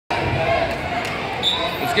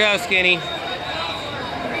Let's go, Skinny. Alright,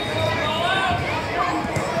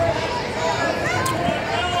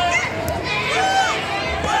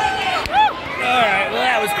 well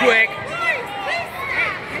that was quick.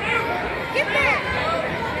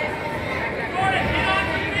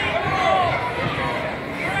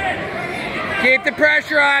 Keep the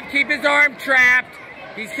pressure up, keep his arm trapped.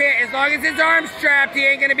 As long as his arm's trapped, he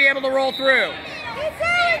ain't gonna be able to roll through.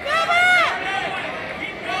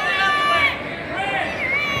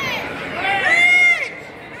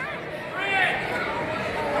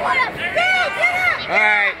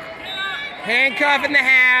 Alright, handcuff in the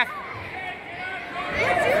half.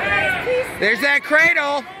 There's that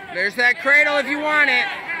cradle. There's that cradle if you want it.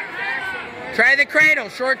 Try the cradle,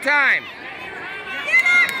 short time.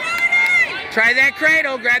 Try that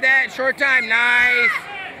cradle, grab that, short time, nice.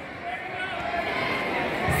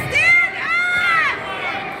 Stand up!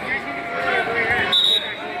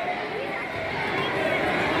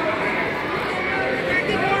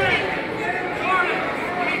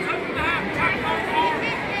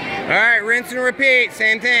 All right, rinse and repeat,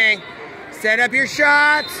 same thing. Set up your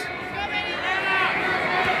shots.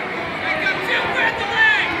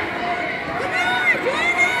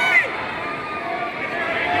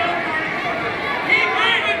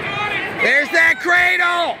 There's that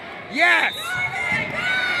cradle! Yes!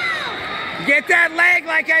 Get that leg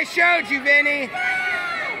like I showed you, Vinny.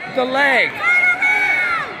 The leg.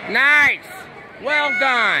 Nice. Well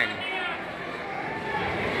done.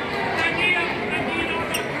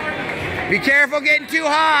 Be careful getting too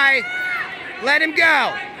high. Let him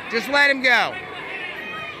go. Just let him go.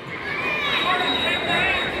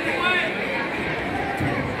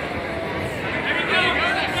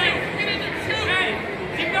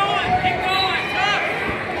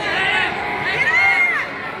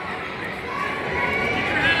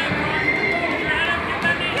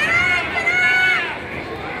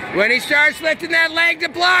 When he starts lifting that leg to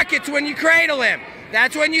block, it's when you cradle him.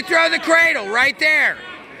 That's when you throw the cradle, right there.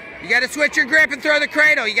 You got to switch your grip and throw the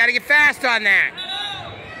cradle. You got to get fast on that.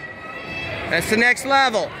 That's the next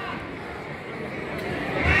level.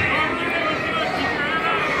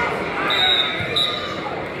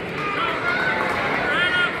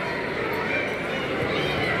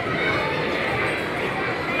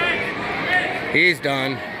 He's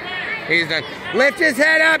done. He's done. Lift his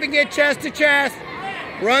head up and get chest to chest.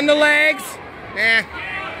 Run the legs.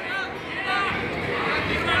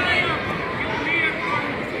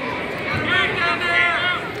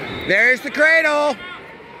 There's the cradle.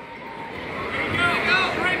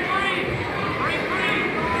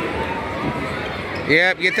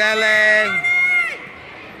 Yep, get that leg.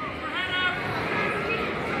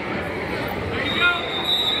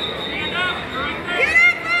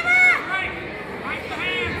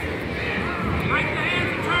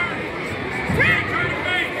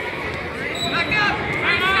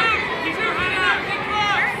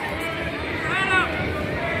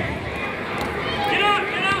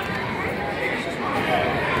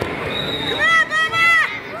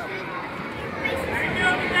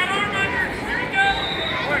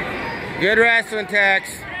 Good wrestling,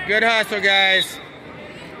 Tex. Good hustle, guys.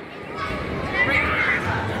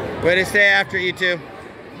 Way to stay after you two.